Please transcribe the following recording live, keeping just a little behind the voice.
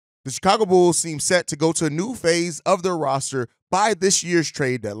the Chicago Bulls seem set to go to a new phase of their roster by this year's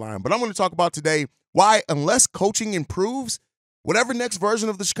trade deadline. But I'm going to talk about today why, unless coaching improves, whatever next version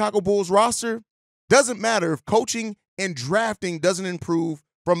of the Chicago Bulls roster doesn't matter if coaching and drafting doesn't improve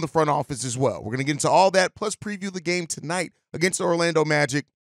from the front office as well. We're going to get into all that, plus preview the game tonight against the Orlando Magic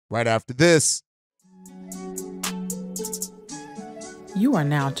right after this. You are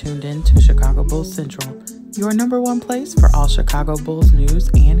now tuned in to Chicago Bulls Central, your number one place for all Chicago Bulls news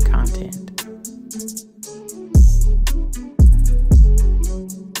and content.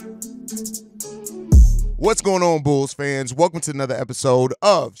 What's going on, Bulls fans? Welcome to another episode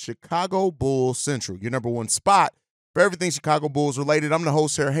of Chicago Bulls Central, your number one spot for everything Chicago Bulls related. I'm the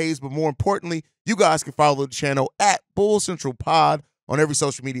host here, Haize, but more importantly, you guys can follow the channel at Bulls Central Pod on every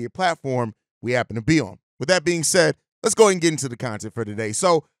social media platform we happen to be on. With that being said, let's go ahead and get into the content for today.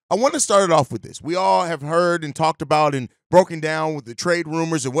 So I want to start it off with this. We all have heard and talked about and broken down with the trade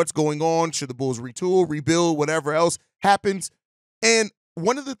rumors and what's going on. Should the Bulls retool, rebuild, whatever else happens? And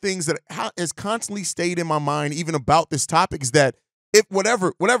one of the things that has constantly stayed in my mind, even about this topic, is that if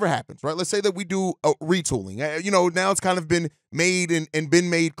whatever happens, right? Let's say that we do a retooling. Now it's kind of been made and been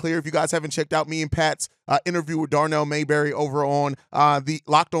made clear. If you guys haven't checked out me and Pat's interview with Darnell Mayberry over on the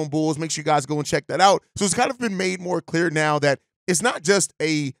Locked On Bulls, make sure you guys go and check that out. So it's kind of been made more clear now that it's not just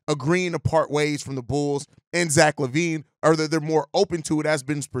a agreeing to part ways from the Bulls and Zach LaVine, or that they're more open to it as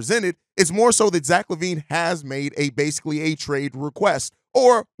been presented. It's more so that Zach LaVine has made basically a trade request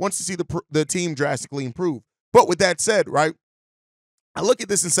or wants to see the team drastically improve. But with that said, right, I look at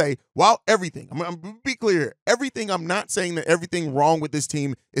this and say, while everything, I'm going to be clear, everything, I'm not saying that everything wrong with this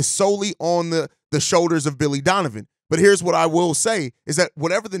team is solely on the shoulders of Billy Donovan. But here's what I will say is that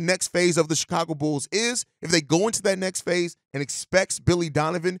whatever the next phase of the Chicago Bulls is, if they go into that next phase and expects Billy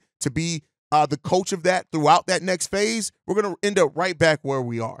Donovan to be the coach of that throughout that next phase, we're going to end up right back where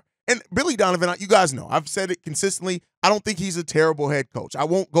we are. And Billy Donovan, you guys know, I've said it consistently, I don't think he's a terrible head coach. I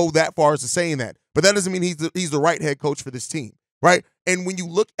won't go that far as to saying that, but that doesn't mean he's the right head coach for this team, right? And when you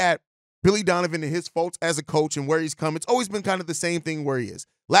look at Billy Donovan and his faults as a coach and where he's come, it's always been kind of the same thing where he is.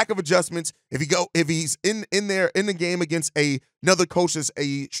 Lack of adjustments. If he's in there in the game against another coach that's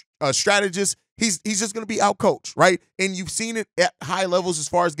a strategist, he's just going to be outcoached, right? And you've seen it at high levels as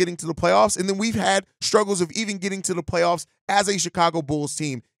far as getting to the playoffs, and then we've had struggles of even getting to the playoffs as a Chicago Bulls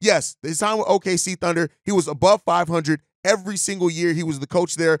team. Yes, this time with OKC Thunder, he was above 500 every single year he was the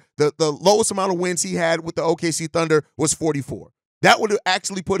coach there. The lowest amount of wins he had with the OKC Thunder was 44. That would have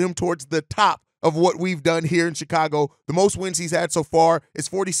actually put him towards the top of what we've done here in Chicago. The most wins he's had so far is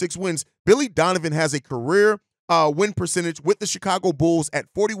 46 wins. Billy Donovan has a career win percentage with the Chicago Bulls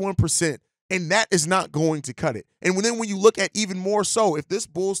at 41%, and that is not going to cut it. And then when you look at even more so, if this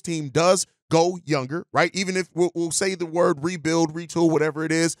Bulls team does go younger, right, even if we'll say the word rebuild, retool, whatever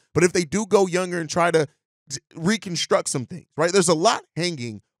it is, but if they do go younger and try to reconstruct some things, right, there's a lot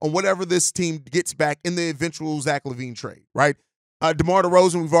hanging on whatever this team gets back in the eventual Zach LaVine trade, right? DeMar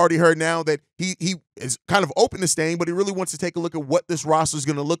DeRozan, we've already heard now that he is kind of open to staying, but he really wants to take a look at what this roster is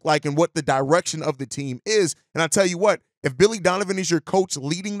going to look like and what the direction of the team is. And I tell you what, if Billy Donovan is your coach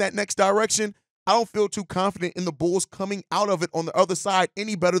leading that next direction, I don't feel too confident in the Bulls coming out of it on the other side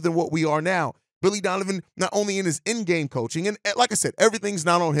any better than what we are now. Billy Donovan, not only in his in-game coaching, and like I said, everything's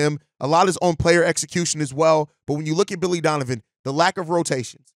not on him. A lot is on player execution as well. But when you look at Billy Donovan, the lack of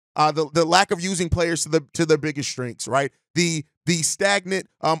rotations, the lack of using players to their biggest strengths, right? The stagnant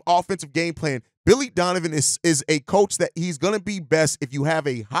offensive game plan. Billy Donovan is a coach that he's going to be best if you have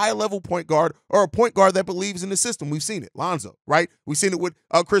a high-level point guard or a point guard that believes in the system. We've seen it. Lonzo, right? We've seen it with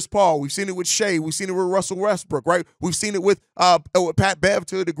Chris Paul. We've seen it with Shea. We've seen it with Russell Westbrook, right? We've seen it with Pat Bev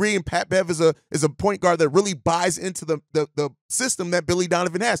to a degree, and Pat Bev is a point guard that really buys into the system that Billy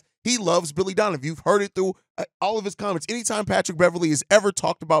Donovan has. He loves Billy Donovan. You've heard it through all of his comments. Anytime Patrick Beverley has ever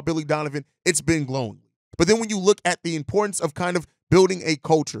talked about Billy Donovan, it's been glowing. But then when you look at the importance of kind of building a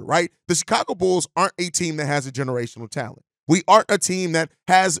culture, right? The Chicago Bulls aren't a team that has a generational talent. We aren't a team that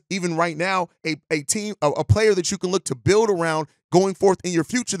has, even right now, a player that you can look to build around going forth in your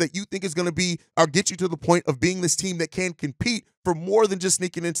future that you think is going to be or get you to the point of being this team that can compete for more than just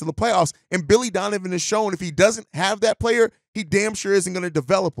sneaking into the playoffs. And Billy Donovan has shown if he doesn't have that player, he damn sure isn't going to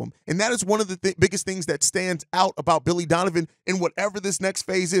develop him. And that is one of the biggest things that stands out about Billy Donovan in whatever this next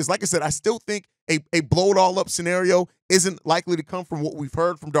phase is. Like I said, I still think a blow it all up scenario isn't likely to come from what we've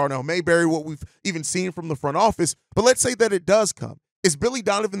heard from Darnell Mayberry, what we've even seen from the front office. But let's say that it does come. Is Billy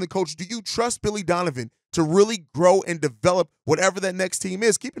Donovan the coach? Do you trust Billy Donovan to really grow and develop whatever that next team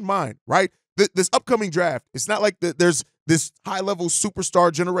is? Keep in mind, right? This upcoming draft, it's not like there's this high-level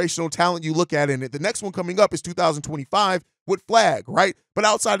superstar generational talent you look at in it. The next one coming up is 2025 with Flag, right? But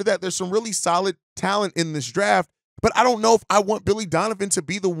outside of that, there's some really solid talent in this draft. But I don't know if I want Billy Donovan to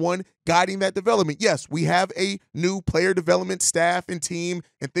be the one guiding that development. Yes, we have a new player development staff and team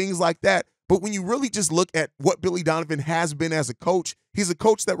and things like that. But when you really just look at what Billy Donovan has been as a coach, he's a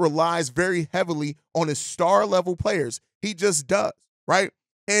coach that relies very heavily on his star-level players. He just does, right?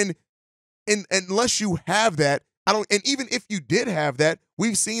 And unless you have that, and even if you did have that,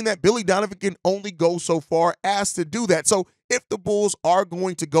 we've seen that Billy Donovan can only go so far as to do that. So if the Bulls are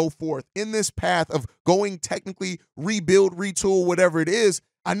going to go forth in this path of going technically rebuild, retool, whatever it is,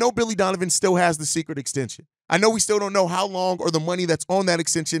 I know Billy Donovan still has the secret extension. I know we still don't know how long or the money that's on that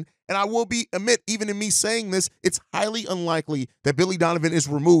extension. And I will admit, even in me saying this, it's highly unlikely that Billy Donovan is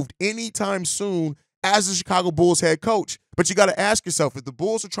removed anytime soon as the Chicago Bulls head coach. But you got to ask yourself, if the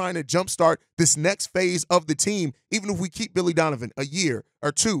Bulls are trying to jumpstart this next phase of the team, even if we keep Billy Donovan a year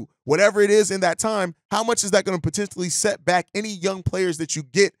or two, whatever it is in that time, how much is that going to potentially set back any young players that you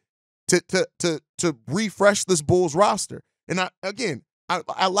get to refresh this Bulls roster? And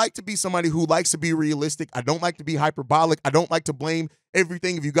I like to be somebody who likes to be realistic. I don't like to be hyperbolic. I don't like to blame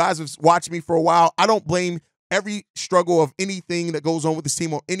everything. If you guys have watched me for a while, I don't blame every struggle of anything that goes on with this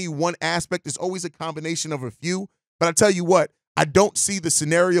team on any one aspect. Is always a combination of a few. But I tell you what, I don't see the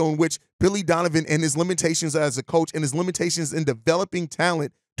scenario in which Billy Donovan and his limitations as a coach and his limitations in developing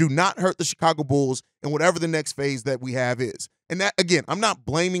talent do not hurt the Chicago Bulls in whatever the next phase that we have is. And that, again, I'm not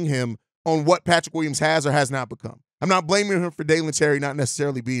blaming him on what Patrick Williams has or has not become. I'm not blaming him for Dalen Terry not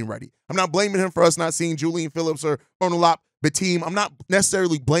necessarily being ready. I'm not blaming him for us not seeing Julian Phillips or Onuralp Bitim. I'm not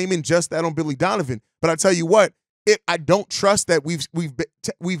necessarily blaming just that on Billy Donovan. But I tell you what, I don't trust that we've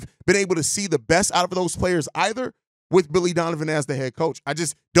been able to see the best out of those players either with Billy Donovan as the head coach. I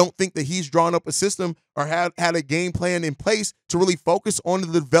just don't think that he's drawn up a system or had a game plan in place to really focus on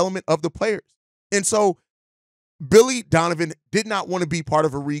the development of the players. And so Billy Donovan did not want to be part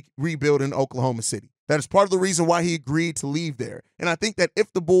of a rebuild in Oklahoma City. That is part of the reason why he agreed to leave there. And I think that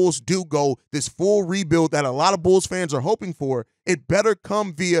if the Bulls do go this full rebuild that a lot of Bulls fans are hoping for, it better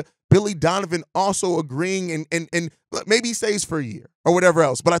come via Billy Donovan also agreeing and maybe he stays for a year or whatever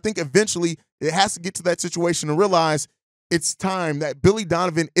else. But I think eventually it has to get to that situation to realize it's time that Billy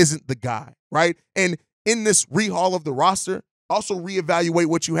Donovan isn't the guy, right? And in this rehaul of the roster, also reevaluate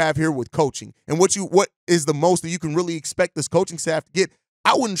what you have here with coaching and what is the most that you can really expect this coaching staff to get.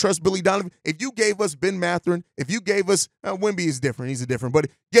 I wouldn't trust Billy Donovan. If you gave us Ben Mathurin, if you gave us, Wemby is different, he's a different, but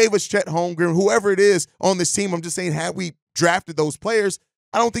gave us Chet Holmgren, whoever it is on this team, I'm just saying, had we drafted those players,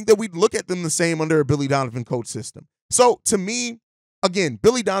 I don't think that we'd look at them the same under a Billy Donovan coach system. So to me, again,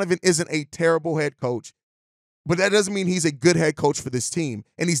 Billy Donovan isn't a terrible head coach, but that doesn't mean he's a good head coach for this team.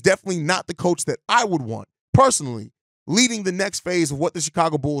 And he's definitely not the coach that I would want, personally, leading the next phase of what the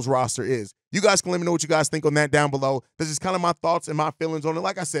Chicago Bulls roster is. You guys can let me know what you guys think on that down below. This is kind of my thoughts and my feelings on it.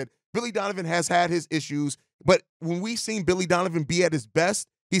 Like I said, Billy Donovan has had his issues, but when we've seen Billy Donovan be at his best,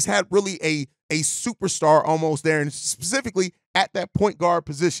 he's had really a superstar almost there, and specifically at that point guard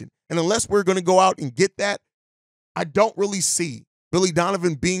position. And unless we're going to go out and get that, I don't really see Billy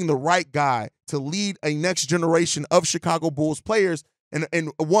Donovan being the right guy to lead a next generation of Chicago Bulls players,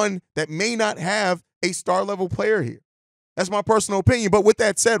 and one that may not have a star-level player here. That's my personal opinion. But with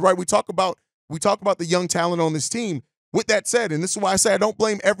that said, right, we talk about the young talent on this team. With that said, and this is why I say I don't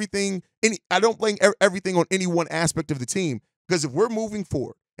blame everything on any one aspect of the team, because if we're moving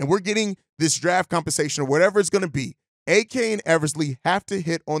forward and we're getting this draft compensation or whatever it's going to be, AK and Eversley have to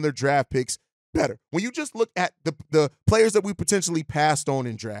hit on their draft picks better. When you just look at the players that we potentially passed on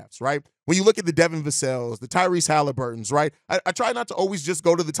in drafts, right? When you look at the Devin Vassell's, the Tyrese Halliburtons, right? I try not to always just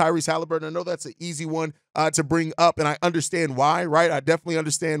go to the Tyrese Halliburton. I know that's an easy one to bring up, and I understand why, right? I definitely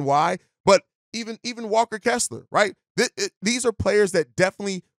understand why. But even Walker Kessler, right? These are players that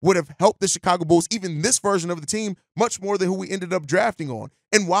definitely would have helped the Chicago Bulls, even this version of the team, much more than who we ended up drafting on.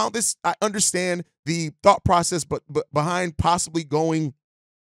 And while I understand the thought process, but behind possibly going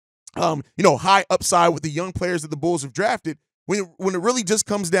high upside with the young players that the Bulls have drafted, when it really just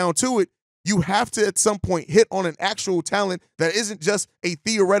comes down to it, you have to at some point hit on an actual talent that isn't just a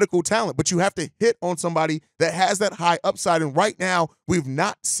theoretical talent, but you have to hit on somebody that has that high upside. And right now, we've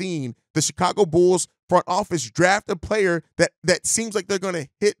not seen the Chicago Bulls front office draft a player that seems like they're going to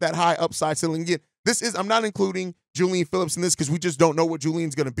hit that high upside ceiling again. I'm not including Julian Phillips in this because we just don't know what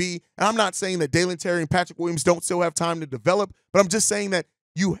Julian's going to be. And I'm not saying that Dalen Terry and Patrick Williams don't still have time to develop, but I'm just saying that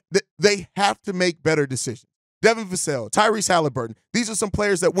they have to make better decisions. Devin Vassell, Tyrese Halliburton, these are some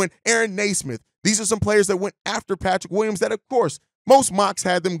players that went, Aaron Naismith, these are some players that went after Patrick Williams that, of course, Most mocks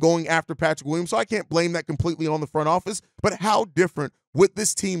had them going after Patrick Williams, so I can't blame that completely on the front office. But how different would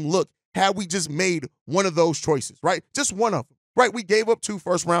this team look had we just made one of those choices, right? Just one of them, right? We gave up 2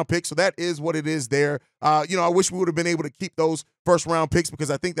 first-round picks, so that is what it is there. I wish we would have been able to keep those first-round picks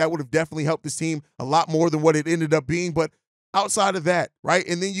because I think that would have definitely helped this team a lot more than what it ended up being. But outside of that, right?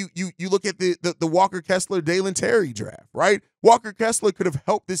 And then you look at the Walker Kessler, Dalen Terry draft, right? Walker Kessler could have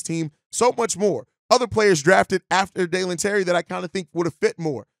helped this team so much more. Other players drafted after Dalen Terry that I kind of think would have fit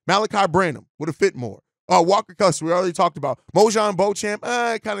more. Malachi Branham would have fit more. Walker Kessler, we already talked about. Mojan Beauchamp,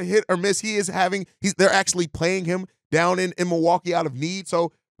 kind of hit or miss. They're actually playing him down in Milwaukee out of need.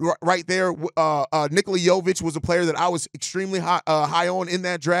 So right there, Nikola Jovic was a player that I was extremely high on in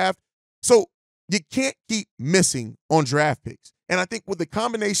that draft. So you can't keep missing on draft picks. And I think with the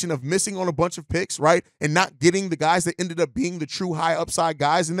combination of missing on a bunch of picks, right, and not getting the guys that ended up being the true high upside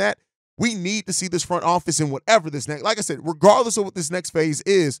guys in that, we need to see this front office in whatever this next, like I said, regardless of what this next phase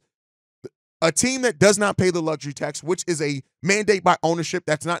is, a team that does not pay the luxury tax, which is a mandate by ownership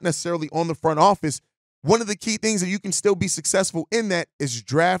that's not necessarily on the front office, one of the key things that you can still be successful in that is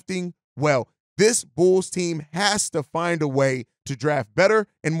drafting well. This Bulls team has to find a way to draft better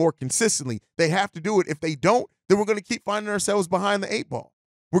and more consistently. They have to do it. If they don't, then we're going to keep finding ourselves behind the 8 ball.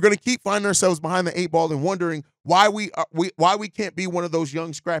 We're going to keep finding ourselves behind the 8 ball and wondering why we can't be one of those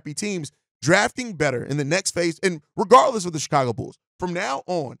young, scrappy teams. Drafting better in the next phase, and regardless of the Chicago Bulls, from now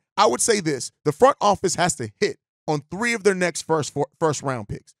on, I would say this: the front office has to hit on 3 of their next first round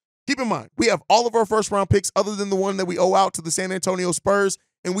picks. Keep in mind, we have all of our first round picks other than the one that we owe out to the San Antonio Spurs,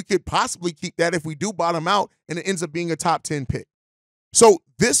 and we could possibly keep that if we do bottom out and it ends up being a top 10 pick. So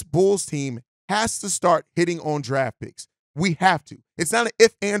this Bulls team has to start hitting on draft picks. We have to. It's not an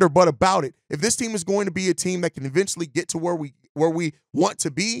if, and, or but about it. If this team is going to be a team that can eventually get to where we want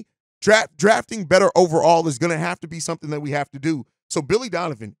to be, drafting better overall is going to have to be something that we have to do. So Billy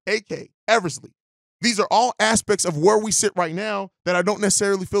Donovan, A.K. Eversley, these are all aspects of where we sit right now that I don't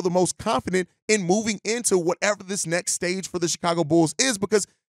necessarily feel the most confident in moving into whatever this next stage for the Chicago Bulls is, because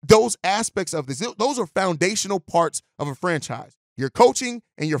those aspects of this, those are foundational parts of a franchise. Your coaching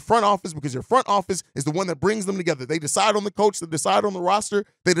and your front office, because your front office is the one that brings them together. They decide on the coach, they decide on the roster,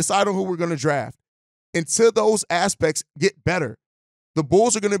 they decide on who we're going to draft. Until those aspects get better, the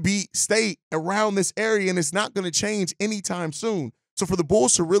Bulls are going to stay around this area, and it's not going to change anytime soon. So for the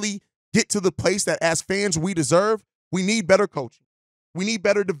Bulls to really get to the place that as fans we deserve, we need better coaching. We need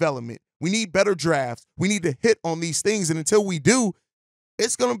better development. We need better drafts. We need to hit on these things, and until we do,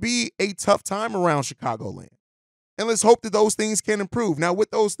 it's going to be a tough time around Chicagoland. And let's hope that those things can improve. Now,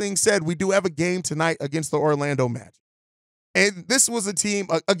 with those things said, we do have a game tonight against the Orlando Magic. And this was a team,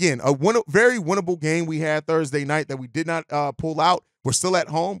 again, very winnable game we had Thursday night that we did not pull out. We're still at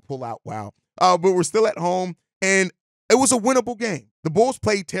home. Pull out, wow. But we're still at home, and it was a winnable game. The Bulls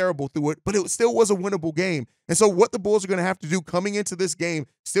played terrible through it, but it still was a winnable game. And so what the Bulls are going to have to do coming into this game,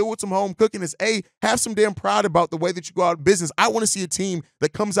 still with some home cooking, is have some damn pride about the way that you go out in business. I want to see a team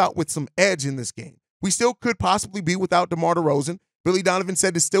that comes out with some edge in this game. We still could possibly be without DeMar DeRozan. Billy Donovan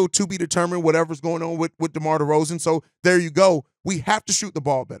said it's still to be determined whatever's going on with DeMar DeRozan. So there you go. We have to shoot the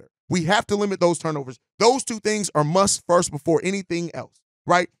ball better. We have to limit those turnovers. Those 2 things are must first before anything else,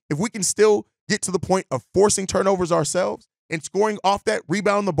 right? If we can still get to the point of forcing turnovers ourselves and scoring off that,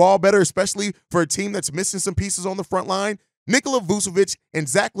 rebound the ball better, especially for a team that's missing some pieces on the front line, Nikola Vucevic and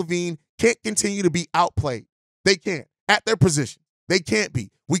Zach LaVine can't continue to be outplayed. They can't at their position. They can't be.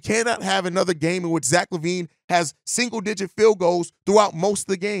 We cannot have another game in which Zach LaVine has single-digit field goals throughout most of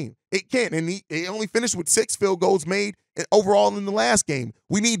the game. It can't, and he only finished with 6 field goals made overall in the last game.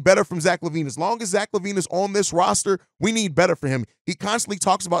 We need better from Zach LaVine. As long as Zach LaVine is on this roster, we need better for him. He constantly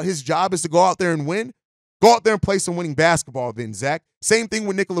talks about his job is to go out there and win. Go out there and play some winning basketball then, Zach. Same thing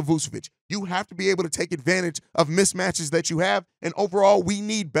with Nikola Vucevic. You have to be able to take advantage of mismatches that you have, and overall, we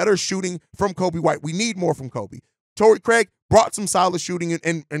need better shooting from Kobe White. We need more from Kobe. Torrey Craig brought some solid shooting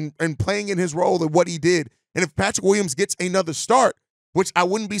and playing in his role and what he did. And if Patrick Williams gets another start, which I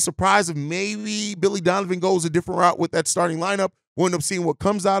wouldn't be surprised if maybe Billy Donovan goes a different route with that starting lineup, we'll end up seeing what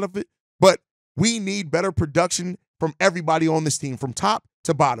comes out of it. But we need better production from everybody on this team, from top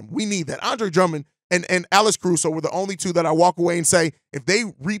to bottom. We need that. Andre Drummond and Alex Caruso were the only 2 that I walk away and say, if they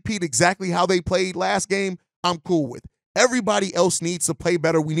repeat exactly how they played last game, I'm cool with. Everybody else needs to play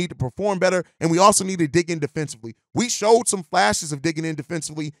better. We need to perform better, and we also need to dig in defensively. We showed some flashes of digging in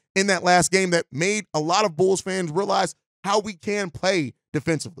defensively in that last game that made a lot of Bulls fans realize how we can play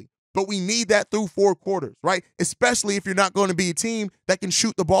defensively. But we need that through 4 quarters, right? Especially if you're not going to be a team that can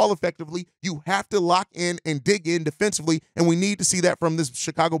shoot the ball effectively. You have to lock in and dig in defensively, and we need to see that from this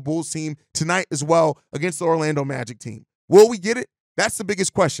Chicago Bulls team tonight as well against the Orlando Magic team. Will we get it? That's the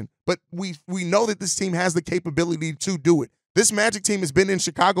biggest question. But we know that this team has the capability to do it. This Magic team has been in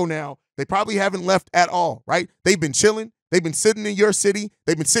Chicago now. They probably haven't left at all, right? They've been chilling. They've been sitting in your city.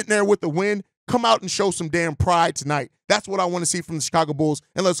 They've been sitting there with the win. Come out and show some damn pride tonight. That's what I want to see from the Chicago Bulls.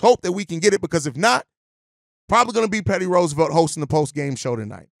 And let's hope that we can get it, because if not, probably going to be Petty Roosevelt hosting the post-game show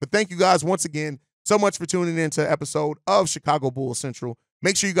tonight. But thank you guys once again so much for tuning in to an episode of Chicago Bulls Central.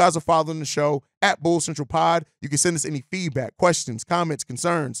 Make sure you guys are following the show at Bulls Central Pod. You can send us any feedback, questions, comments,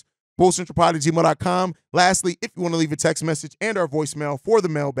 concerns, bullcentralpod@gmail.com. Lastly, if you want to leave a text message and our voicemail for the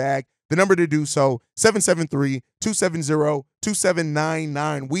mailbag, the number to do so,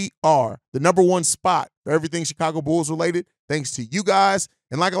 773-270-2799. We are the #1 spot for everything Chicago Bulls related, thanks to you guys.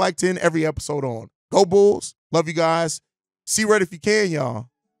 And like I like to end every episode on, go Bulls. Love you guys. See red if you can, y'all.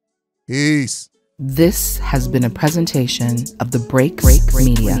 Peace. This has been a presentation of the Break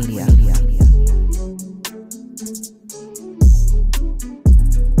Media.